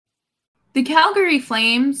The Calgary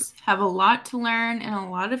Flames have a lot to learn and a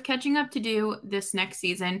lot of catching up to do this next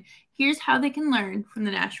season. Here's how they can learn from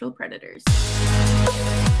the Nashville Predators.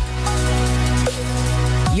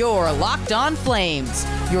 You're Locked On Flames,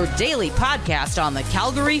 your daily podcast on the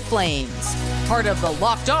Calgary Flames. Part of the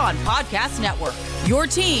Locked On Podcast Network, your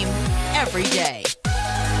team every day.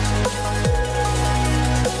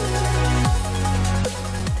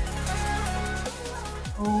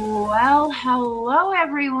 Well, hello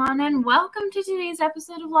everyone, and welcome to today's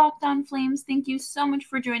episode of Locked On Flames. Thank you so much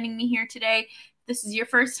for joining me here today. If this is your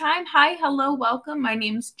first time, hi, hello, welcome. My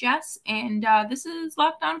name's Jess, and this is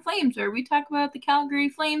Locked On Flames, where we talk about the Calgary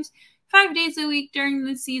Flames 5 days a week during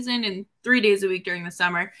the season and 3 days a week during the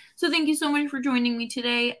summer. So thank you so much for joining me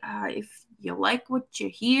today. If you like what you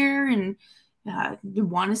hear and you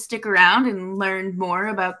want to stick around and learn more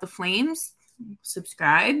about the Flames,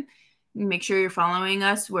 subscribe. Make sure you're following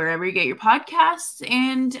us wherever you get your podcasts.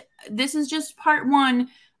 And this is just part one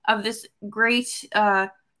of this great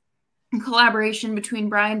collaboration between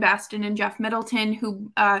Brian Baston and Jeff Middleton,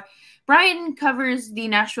 who Brian covers the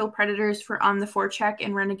Nashville Predators for On the Forecheck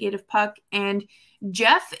and Renegade of Puck. And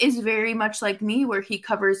Jeff is very much like me, where he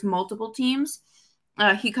covers multiple teams.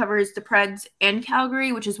 He covers the Preds and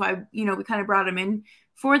Calgary, which is why, we kind of brought him in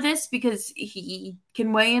for this, because he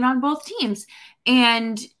can weigh in on both teams.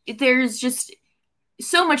 And there's just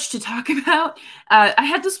so much to talk about. I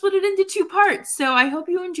had to split it into two parts. So I hope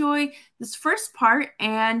you enjoy this first part,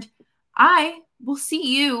 and I will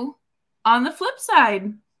see you on the flip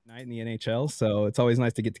side. Night in the NHL, so it's always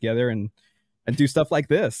nice to get together and do stuff like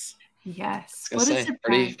this. Yes. What is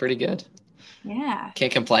it? Pretty good. Yeah.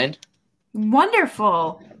 Can't complain.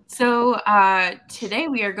 Wonderful. So today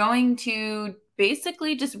we are going to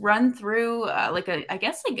basically just run through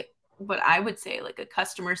what I would say like a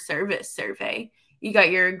customer service survey. You got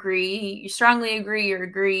your agree, you strongly agree, your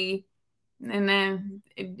agree, and then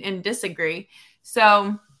and disagree. So,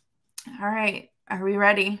 all right, are we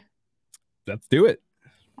ready? Let's do it.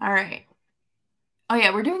 All right. Oh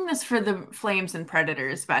yeah, we're doing this for the Flames and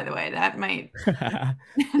Predators, by the way. That might.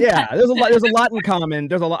 Yeah, there's a lot in common.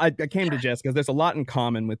 There's a lot. I came to Jess because there's a lot in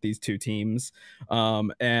common with these two teams,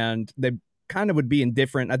 and they kind of would be in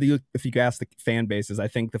different. I think if you could ask the fan bases, I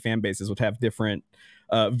think the fan bases would have different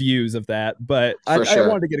views of that. But I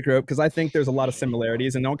wanted to get a group because I think there's a lot of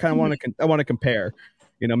similarities, and I kind of want to compare.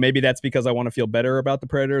 Maybe that's because I want to feel better about the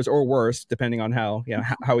Predators, or worse, depending on how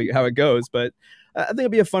it goes. But I think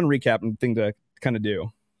it'd be a fun recap and thing to kind of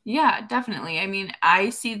do. Yeah, definitely. I mean, I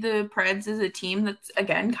see the Preds as a team that's,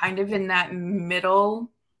 again, kind of in that middle,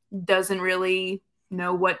 doesn't really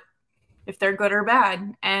know if they're good or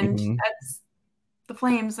bad. And that's the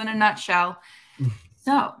Flames in a nutshell.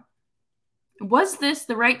 So, was this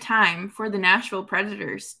the right time for the Nashville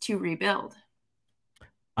Predators to rebuild?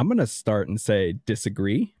 I'm going to start and say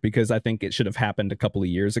disagree, because I think it should have happened a couple of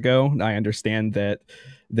years ago. I understand that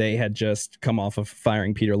they had just come off of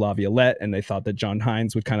firing Peter Laviolette, and they thought that John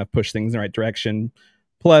Hines would kind of push things in the right direction.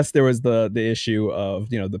 Plus, there was the issue of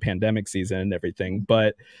the pandemic season and everything.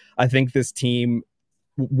 But I think this team,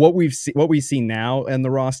 what we see now in the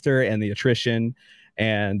roster and the attrition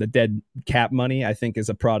and the dead cap money, I think is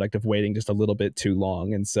a product of waiting just a little bit too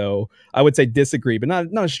long. And so I would say disagree, but not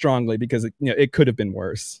as strongly, because it could have been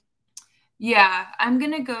worse. Yeah, I'm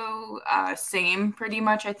going to go same pretty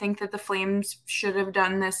much. I think that the Flames should have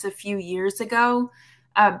done this a few years ago.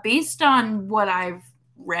 Based on what I've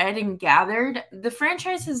read and gathered, the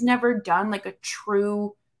franchise has never done like a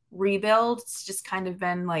true rebuild. It's just kind of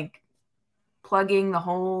been like plugging the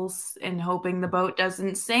holes and hoping the boat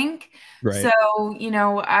doesn't sink. Right. So,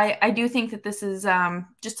 I do think that this is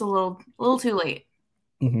just a little too late.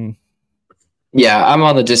 Mm-hmm. Yeah, I'm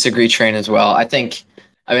on the disagree train as well.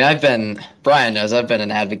 Brian knows I've been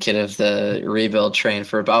an advocate of the rebuild train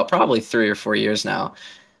for about probably 3 or 4 years now.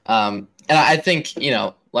 And I think,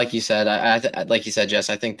 like you said, like you said, Jess,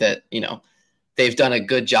 I think that, they've done a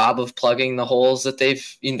good job of plugging the holes that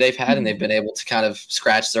they've had, and they've been able to kind of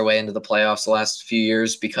scratch their way into the playoffs the last few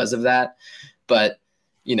years because of that. But,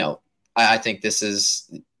 I think this is,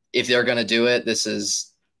 if they're going to do it, this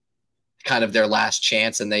is kind of their last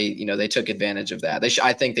chance, and they took advantage of that.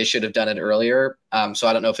 I think they should have done it earlier. So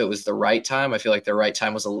I don't know if it was the right time. I feel like the right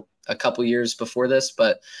time was a couple years before this,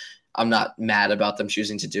 but I'm not mad about them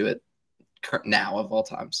choosing to do it now of all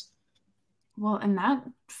times. Well, and that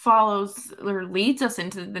follows or leads us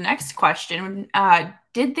into the next question.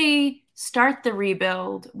 Did they start the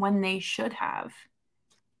rebuild when they should have?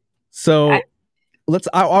 So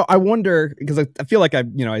I wonder, because I feel like I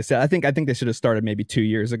think they should have started maybe 2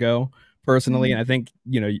 years ago personally. And I think,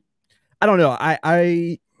 I don't know.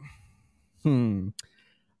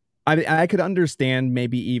 I could understand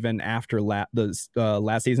maybe even after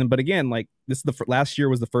last season, but again, like this is last year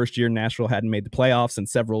was the first year Nashville hadn't made the playoffs in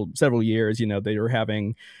several years. They were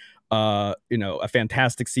having a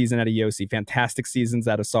fantastic season out of Yossi, fantastic seasons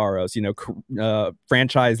out of Saros,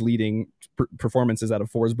 franchise leading performances out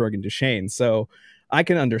of Forsberg and Duchesne. So I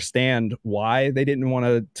can understand why they didn't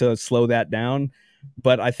want to slow that down.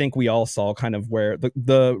 But I think we all saw kind of where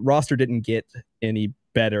the roster didn't get any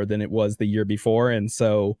better than it was the year before. And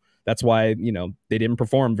so that's why, they didn't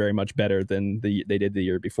perform very much better than they did the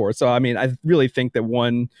year before. So, I mean, I really think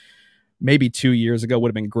that maybe 2 years ago would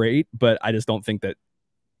have been great, but I just don't think that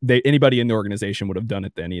anybody in the organization would have done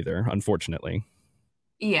it then either, unfortunately.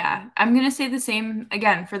 Yeah, I'm going to say the same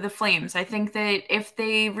again for the Flames. I think that if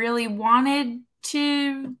they really wanted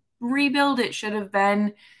to rebuild, it should have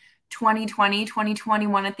been 2020,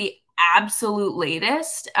 2021 at the absolute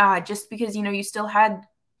latest, just because, you still had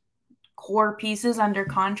core pieces under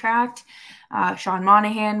contract. Sean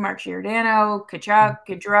Monahan, Mark Giordano, Kachuk,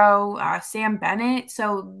 Gaudreau, Sam Bennett.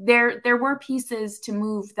 So there were pieces to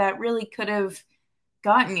move that really could have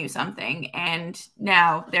gotten you something, and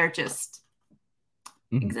now they're just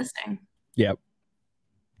existing. Yep.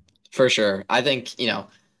 For sure. I think,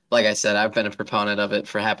 like I said, I've been a proponent of it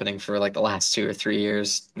for happening for like the last 2 or 3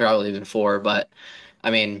 years, probably even 4. But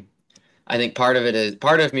I mean, I think part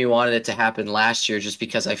of me wanted it to happen last year just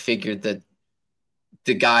because I figured that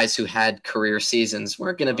the guys who had career seasons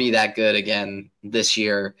weren't going to be that good again this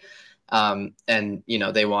year. And,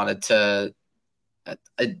 they wanted to,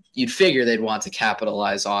 you'd figure they'd want to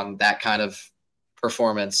capitalize on that kind of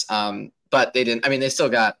performance. But they didn't. I mean, they still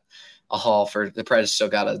got the Predators still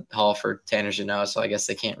got a haul for Tanner Jeannot, so I guess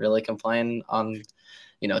they can't really complain on,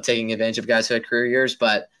 taking advantage of guys who had career years.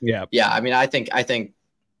 But yeah. I mean, I think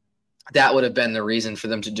that would have been the reason for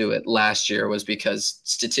them to do it last year, was because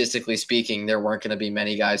statistically speaking, there weren't going to be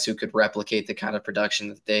many guys who could replicate the kind of production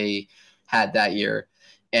that they had that year.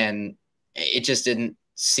 And it just didn't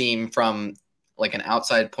seem from like an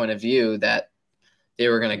outside point of view that they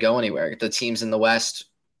were going to go anywhere. The teams in the West,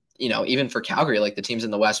 even for Calgary, like the teams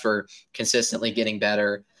in the West were consistently getting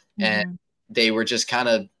better, and they were just kind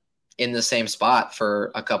of in the same spot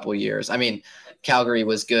for a couple of years. I mean, Calgary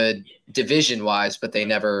was good division wise, but they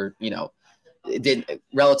never, did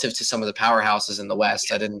relative to some of the powerhouses in the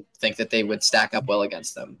West. I didn't think that they would stack up well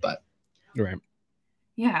against them, but right.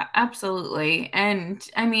 Yeah, absolutely. And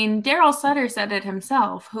I mean, Daryl Sutter said it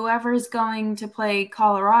himself. Whoever's going to play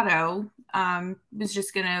Colorado was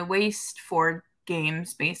just going to waste 4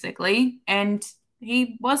 games, basically. And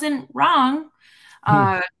he wasn't wrong.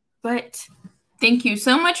 But thank you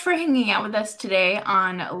so much for hanging out with us today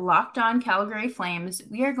on Locked On Calgary Flames.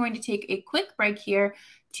 We are going to take a quick break here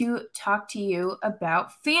to talk to you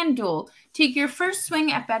about FanDuel. Take your first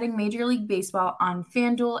swing at betting Major League Baseball on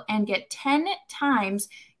FanDuel and get 10 times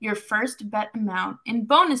your first bet amount in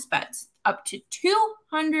bonus bets, up to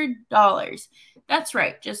 $200. That's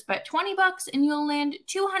right, just bet $20 and you'll land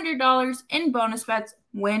 $200 in bonus bets,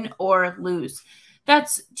 win or lose.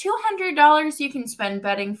 That's $200 you can spend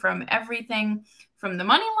betting from everything from the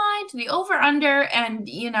money line to the over-under. And,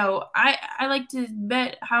 I like to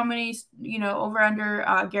bet how many,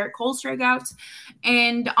 over-under Garrett Cole strikeouts,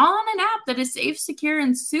 and all on an app that is safe, secure,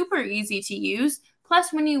 and super easy to use.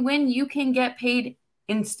 Plus, when you win, you can get paid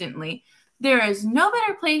instantly. There is no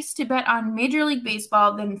better place to bet on Major League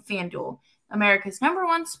Baseball than FanDuel, America's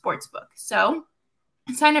 #1 sportsbook. So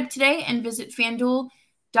sign up today and visit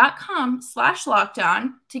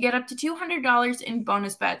FanDuel.com/lockedon to get up to $200 in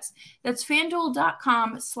bonus bets. That's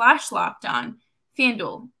FanDuel.com/lockedon.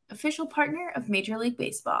 FanDuel, official partner of Major League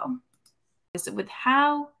Baseball.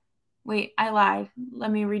 Wait, I lied.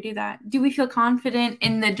 Let me redo that. Do we feel confident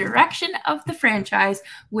in the direction of the franchise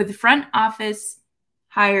with front office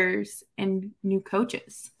hires and new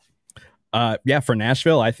coaches? Yeah, for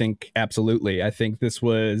Nashville, I think absolutely. I think this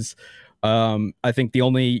was, I think the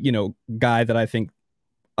only, guy that I think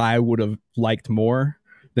I would have liked more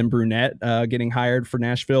than Brunette getting hired for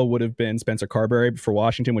Nashville would have been Spencer Carberry for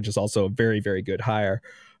Washington, which is also a very, very good hire.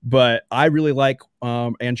 But I really like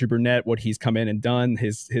Andrew Brunette, what he's come in and done,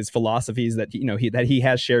 his philosophies that he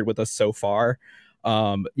has shared with us so far.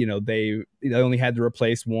 They only had to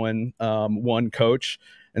replace one coach,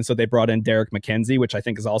 and so they brought in Derek McKenzie, which I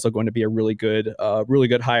think is also going to be a really good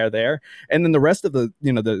hire there. And then the rest of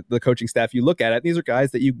the coaching staff, you look at it, these are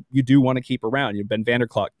guys that you do want to keep around. You've been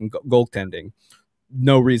Vanderklok and goaltending.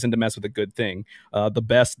 No reason to mess with a good thing.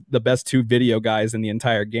 The best 2 video guys in the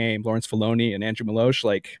entire game, Lawrence Filoni and Andrew Milosh,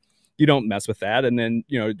 like you don't mess with that. And then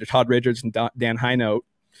Todd Richards and Dan Heinold,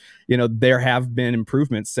 there have been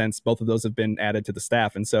improvements since both of those have been added to the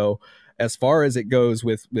staff. And so as far as it goes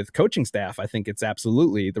with coaching staff, I think it's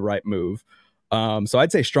absolutely the right move. So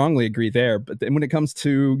I'd say strongly agree there. But then when it comes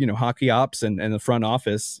to, hockey ops and the front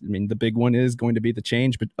office, I mean, the big one is going to be the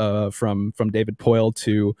change from David Poile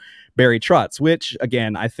to Barry Trotz, which,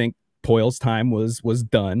 again, I think Poile's time was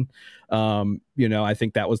done. I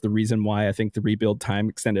think that was the reason why I think the rebuild time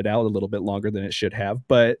extended out a little bit longer than it should have.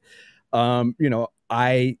 But,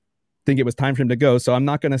 I think it was time for him to go. So I'm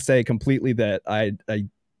not going to say completely that I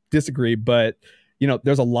disagree, but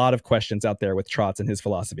there's a lot of questions out there with Trotz and his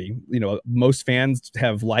philosophy. Most fans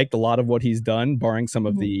have liked a lot of what he's done, barring some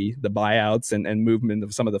of the buyouts and movement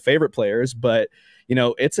of some of the favorite players. But,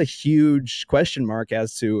 it's a huge question mark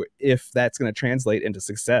as to if that's going to translate into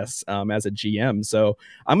success as a GM. So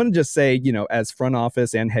I'm going to just say, as front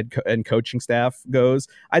office and and coaching staff goes,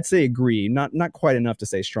 I'd say agree. Not quite enough to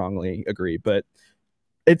say strongly agree, but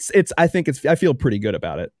I feel pretty good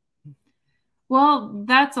about it. Well,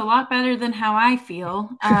 that's a lot better than how I feel.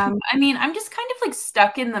 I mean, I'm just kind of like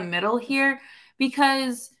stuck in the middle here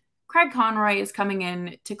because Craig Conroy is coming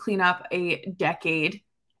in to clean up a decade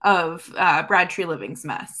of Brad Treliving's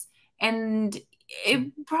mess. And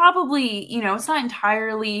it probably, it's not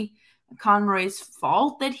entirely Conroy's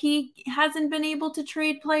fault that he hasn't been able to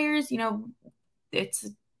trade players. It's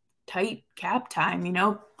tight cap time,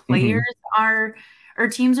 players are or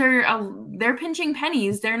teams are they're pinching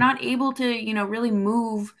pennies. They're not able to, really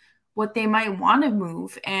move what they might want to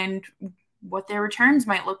move and what their returns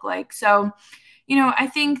might look like. So, I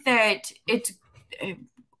think that it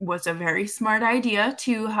was a very smart idea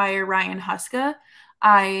to hire Ryan Huska.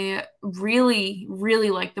 I really, really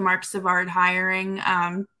like the Mark Savard hiring.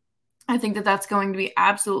 I think that that's going to be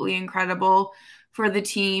absolutely incredible for the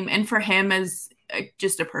team and for him as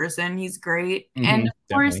just a person. He's great. And of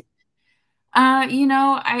course,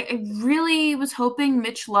 I really was hoping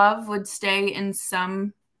Mitch Love would stay in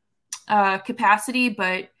some capacity,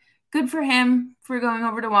 but good for him for going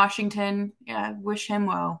over to Washington. Yeah, wish him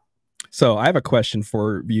well. So I have a question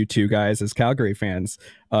for you two guys as Calgary fans.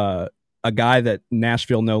 A guy that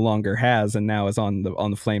Nashville no longer has and now is on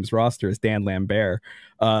the Flames roster is Dan Lambert.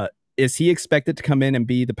 Is he expected to come in and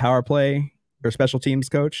be the power play or special teams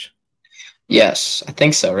coach? Yes, I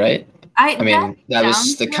think so, right? I mean, that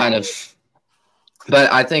was the kind of –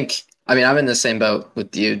 but I think – I mean, I'm in the same boat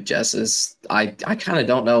with you, Jess. I kind of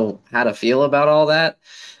don't know how to feel about all that.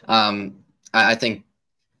 I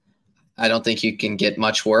don't think you can get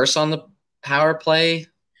much worse on the power play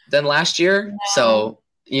than last year. No. So,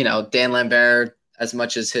 Dan Lambert, as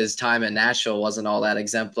much as his time in Nashville wasn't all that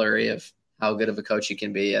exemplary of how good of a coach he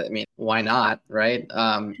can be, I mean, why not, right?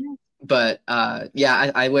 But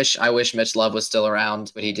I wish Mitch Love was still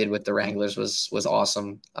around. What he did with the Wranglers was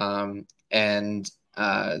awesome. I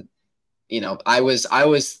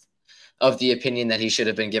was of the opinion that he should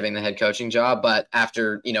have been giving the head coaching job, but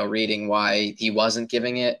after reading why he wasn't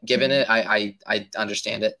given it, I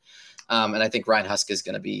understand it. And I think Ryan Huska is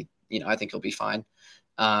going to be, I think he'll be fine.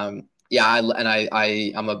 I'm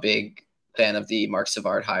a big fan of the Mark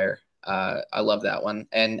Savard hire. I love that one.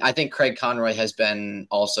 And I think Craig Conroy has been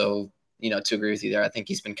also, to agree with you there. I think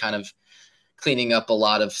he's been kind of cleaning up a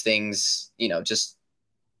lot of things, just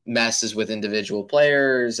messes with individual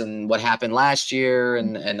players and what happened last year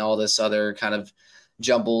and all this other kind of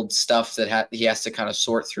jumbled stuff that he has to kind of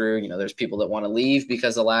sort through. There's people that want to leave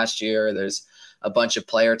because of last year. There's a bunch of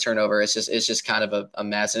player turnover. It's just kind of a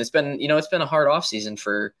mess. And it's been a hard offseason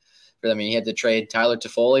for them. I mean, he had to trade Tyler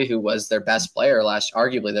Toffoli, who was their best player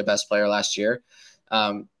arguably their best player last year.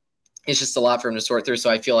 It's just a lot for him to sort through. So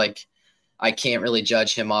I feel like I can't really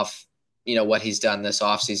judge him off, what he's done this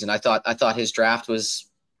offseason. I thought his draft was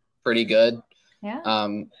pretty good. Yeah.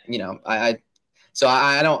 I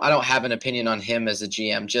don't have an opinion on him as a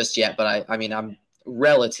GM just yet, but I'm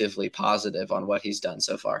relatively positive on what he's done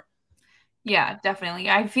so far. Yeah, definitely.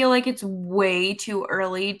 I feel like it's way too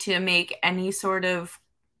early to make any sort of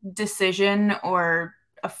decision or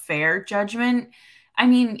a fair judgment. I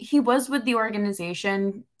mean, he was with the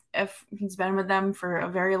organization, if he's been with them for a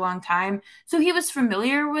very long time. So he was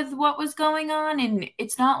familiar with what was going on. And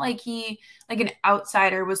it's not like an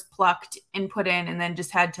outsider was plucked and put in and then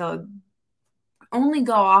just had to only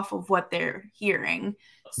go off of what they're hearing.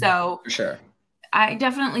 So for sure. I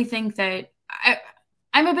definitely think that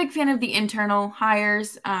I'm a big fan of the internal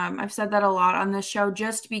hires. I've said that a lot on this show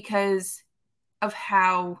just because of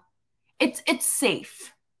how it's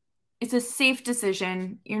safe. It's a safe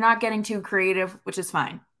decision. You're not getting too creative, which is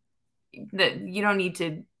fine. That you don't need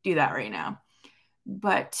to do that right now.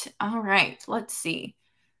 But all right, let's see.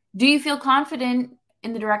 Do you feel confident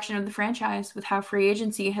in the direction of the franchise with how free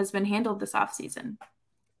agency has been handled this offseason.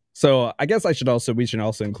 So I guess we should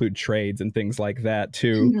also include trades and things like that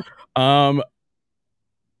too.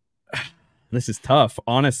 This is tough,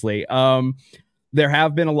 honestly. There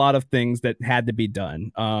have been a lot of things that had to be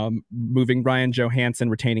done. Moving Ryan Johansson,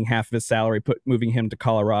 retaining half of his salary, moving him to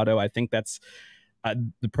Colorado. I think that's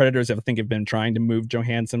the Predators have been trying to move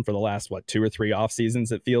Johansson for the last 2 or 3 off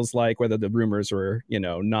seasons. It feels like, whether the rumors were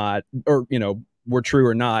not, or were true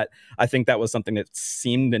or not. I think that was something that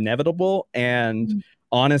seemed inevitable, and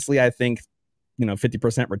honestly, I think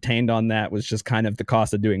 50% retained on that was just kind of the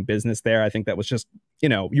cost of doing business there. I think that was just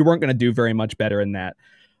you weren't going to do very much better in that.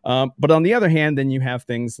 But on the other hand, then you have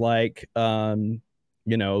things like the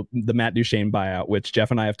Matt Duchene buyout, which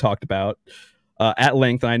Jeff and I have talked about at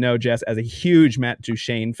length. And I know, Jess, as a huge Matt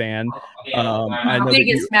Duchene fan, I know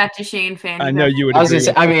biggest Matt Duchene fan. I know you would. I was gonna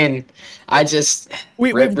say. I mean, I just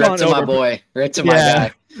we've gone to over my boy, rip to my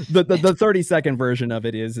guy. The 30-second version of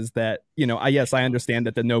it is that yes, I understand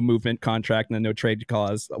that the no movement contract and the no trade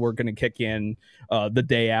clause were going to kick in the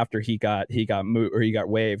day after he got moved or he got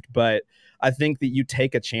waived, but I think that you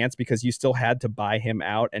take a chance because you still had to buy him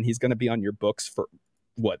out, and he's going to be on your books for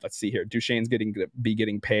let's see here. Duchene's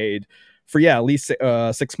getting paid for at least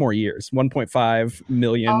 6 more years, 1.5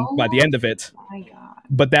 million by the end of it. My God.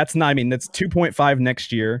 But that's not. I mean, that's 2.5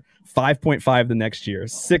 next year, 5.5 the next year,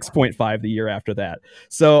 6.5 the year after that.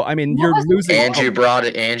 So I mean, you're losing. Andrew brought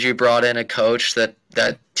in a coach that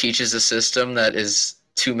teaches a system that is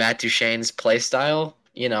to Matt Duchene's play style.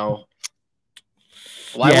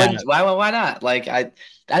 Why not? Like I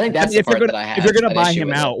think that's the part that I have. If you're going to buy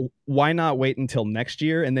him out, why not wait until next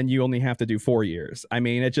year, and then you only have to do 4 years? I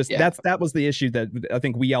mean, it just that was the issue that I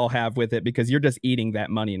think we all have with it, because you're just eating that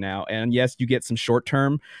money now. And yes, you get some short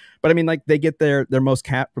term, but I mean, like, they get their most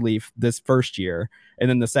cap relief this first year, and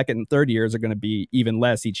then the second and third years are going to be even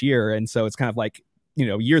less each year. And so it's kind of like,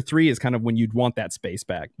 year 3 is kind of when you'd want that space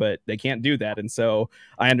back, but they can't do that. And so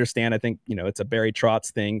I understand. I think it's a Barry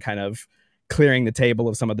Trotz thing, kind of clearing the table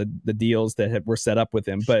of some of the deals that were set up with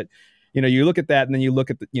him. But you look at that, and then you look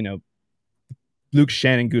at Luke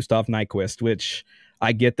Schenn and Gustav Nyquist, which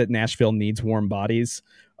I get that Nashville needs warm bodies,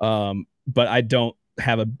 but I don't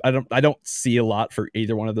see a lot for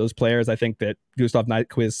either one of those players. I think that Gustav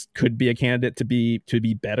Nyquist could be a candidate to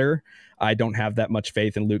be better. I don't have that much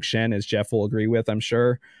faith in Luke Schenn, as Jeff will agree with, I'm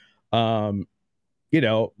sure.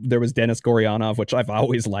 There was Denis Goryanov, which I've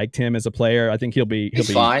always liked him as a player. I think he'll be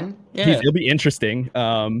fine. Yeah. He'll be interesting.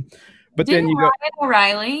 But then you Ryan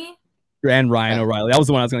O'Reilly. And Ryan O'Reilly. That was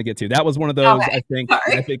the one I was going to get to. That was one of those. Okay.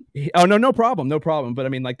 I think. Oh no problem. But I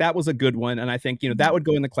mean, like, that was a good one, and I think that would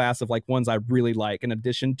go in the class of like ones I really like. In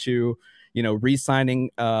addition to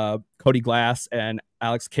re-signing Cody Glass and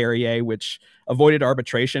Alex Carrier, which avoided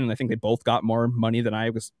arbitration, and I think they both got more money than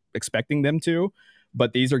I was expecting them to.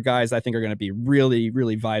 But these are guys I think are going to be really,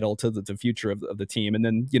 really vital to the future of the team. And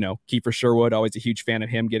then, Kiefer Sherwood, always a huge fan of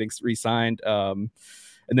him getting re-signed. And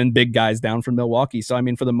then big guys down from Milwaukee. So, I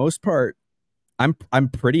mean, for the most part, I'm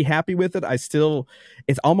pretty happy with it.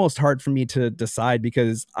 It's almost hard for me to decide,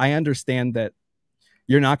 because I understand that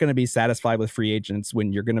you're not going to be satisfied with free agents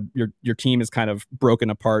when your team is kind of broken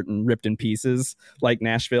apart and ripped in pieces like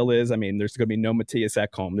Nashville is. I mean, there's going to be no Matthias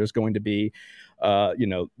Ekholm. There's going to be,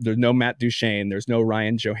 there's no Matt Duchene. There's no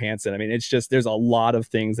Ryan Johansson. I mean, it's just, there's a lot of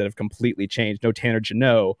things that have completely changed. No Tanner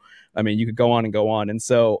Jeannot. I mean, you could go on and go on. And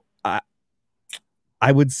so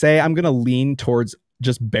I would say I'm going to lean towards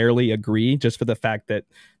just barely agree, just for the fact that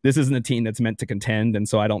this isn't a team that's meant to contend. And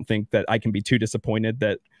so I don't think that I can be too disappointed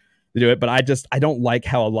that they do it, but I don't like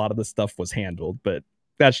how a lot of the stuff was handled, but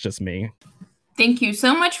that's just me. Thank you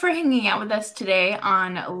so much for hanging out with us today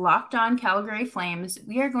on Locked On Calgary Flames.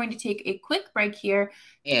 We are going to take a quick break here.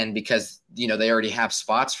 And because, they already have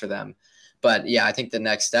spots for them. But yeah, I think the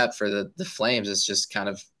next step for the Flames is just kind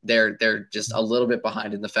of, they're just a little bit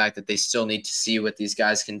behind in the fact that they still need to see what these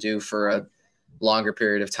guys can do for a longer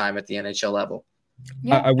period of time at the NHL level.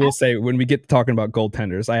 Yeah. I will say, when we get talking about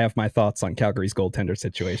goaltenders, I have my thoughts on Calgary's goaltender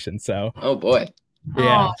situation. So, oh boy,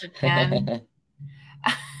 yeah.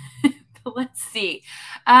 Let's see.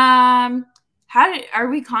 Are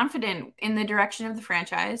we confident in the direction of the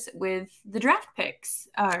franchise with the draft picks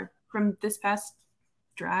from this past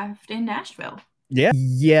draft in Nashville? Yeah.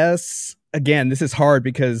 Yes. Again, this is hard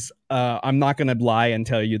because I'm not going to lie and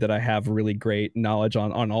tell you that I have really great knowledge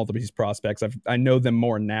on all of these prospects. I know them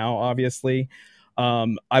more now, obviously.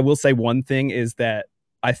 I will say one thing is that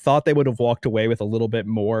I thought they would have walked away with a little bit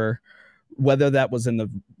more, whether that was in the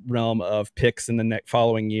realm of picks in the next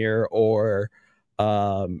following year or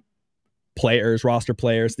players, roster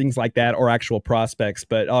players, things like that, or actual prospects.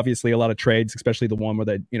 But obviously a lot of trades, especially the one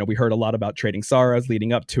where we heard a lot about trading Saras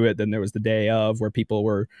leading up to it. Then there was the day of where people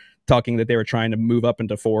were talking that they were trying to move up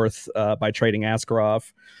into fourth by trading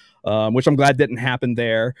Askarov, which I'm glad didn't happen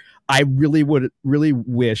there. I really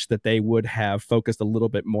wish that they would have focused a little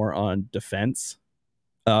bit more on defense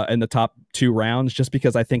in the top 2 rounds, just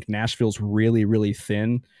because I think Nashville's really, really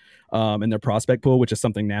thin in their prospect pool, which is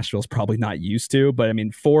something Nashville's probably not used to. But I mean,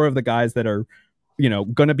 4 of the guys that are,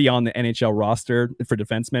 going to be on the NHL roster for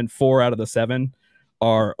defensemen, 4 out of the 7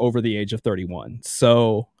 are over the age of 31.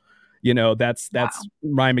 So, that's wow.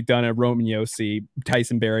 Ryan McDonough, Roman Yossi,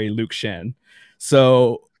 Tyson Berry, Luke Shen.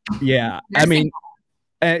 So, yeah, I mean,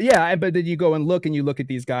 but then you go and look at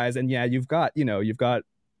these guys, and yeah, you've got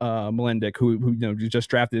Melendick, who just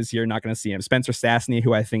drafted this year, not going to see him. Spencer Stastny,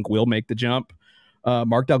 who I think will make the jump.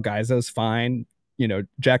 Mark Delgaizo is fine.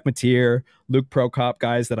 Jack Mateer, Luke Prokop,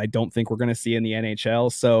 guys that I don't think we're going to see in the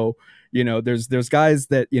NHL. So, there's guys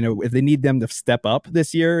that, if they need them to step up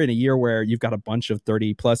this year, in a year where you've got a bunch of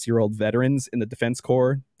 30-plus-year-old veterans in the defense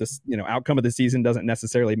corps, this, outcome of the season doesn't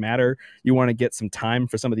necessarily matter. You want to get some time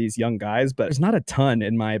for some of these young guys, but there's not a ton,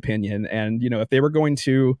 in my opinion. And, if they were going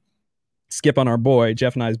to skip on our boy,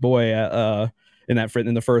 Jeff and I's boy, in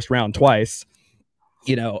the first round twice,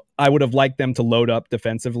 I would have liked them to load up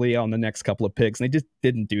defensively on the next couple of picks, and they just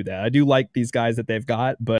didn't do that. I do like these guys that they've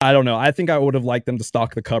got, but I don't know. I think I would have liked them to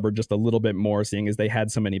stock the cupboard just a little bit more, seeing as they had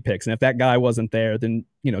so many picks. And if that guy wasn't there, then,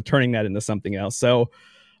 turning that into something else. So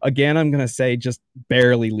again, I'm going to say just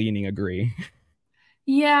barely leaning agree.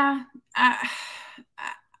 Yeah.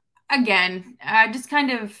 Again, just kind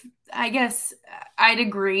of, I guess I'd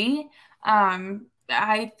agree.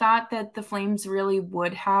 I thought that the Flames really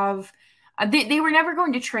would have, they were never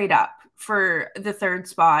going to trade up for the 3rd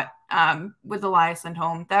spot with Elias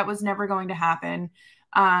Lindholm. That was never going to happen.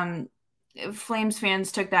 Flames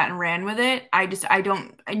fans took that and ran with it. I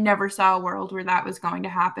never saw a world where that was going to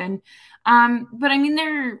happen. But I mean,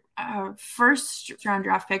 their first round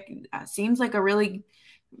draft pick seems like a really,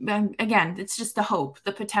 again, it's just the hope,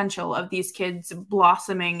 the potential of these kids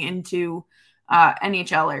blossoming into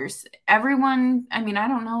NHLers. Everyone, I mean, I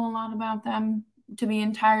don't know a lot about them, to be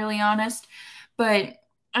entirely honest, but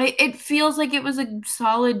it feels like it was a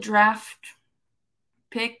solid draft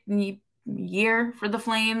pick year for the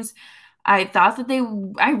Flames. I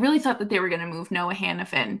really thought that they were going to move Noah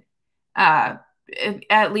Hannafin,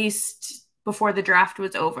 at least before the draft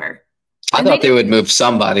was over. I thought they would move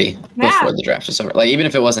somebody before the draft was over. Like, even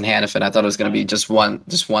if it wasn't Hannafin, I thought it was going to be just one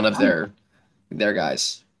of their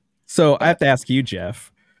guys. So I have to ask you,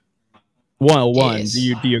 Jeff. 101, yes.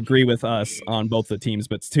 Do you agree with us on both the teams?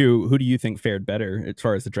 But 2, who do you think fared better as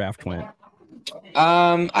far as the draft went?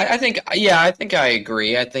 I think I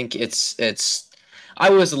agree. I think I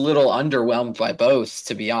was a little underwhelmed by both,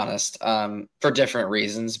 to be honest, for different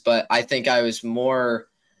reasons. But I think I was more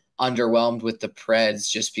underwhelmed with the Preds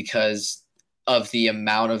just because of the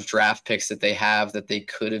amount of draft picks that they have that they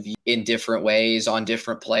could have in different ways on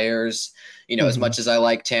different players. As much as I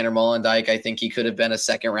like Tanner Molendyk, I think he could have been a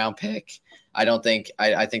 2nd round pick. I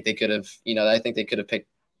think they could have, I think they could have picked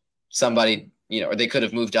somebody, or they could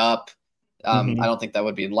have moved up. I don't think that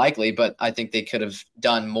would be likely, but I think they could have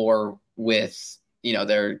done more with,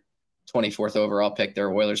 their 24th overall pick,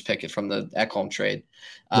 their Oilers pick from the Ekholm trade.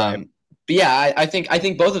 Right. But yeah, I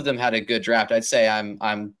think both of them had a good draft. I'd say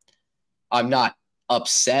I'm not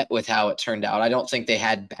upset with how it turned out. I don't think they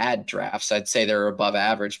had bad drafts. I'd say they're above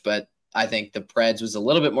average, but I think the Preds was a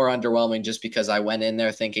little bit more underwhelming just because I went in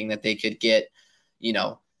there thinking that they could get,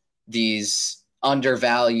 these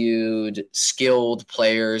undervalued, skilled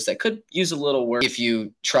players that could use a little work. If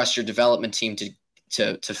you trust your development team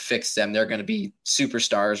to fix them, they're going to be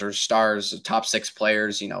superstars or stars, top 6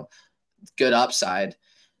 players, good upside.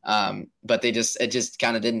 But it just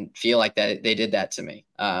kind of didn't feel like that. They did that to me.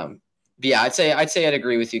 But yeah, I'd say I'd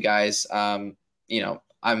agree with you guys. I'm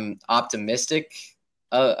optimistic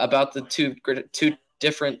about the two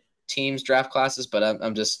different teams' draft classes, but I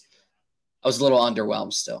was a little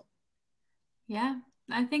underwhelmed still. Yeah,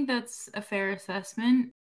 I think that's a fair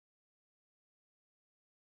assessment.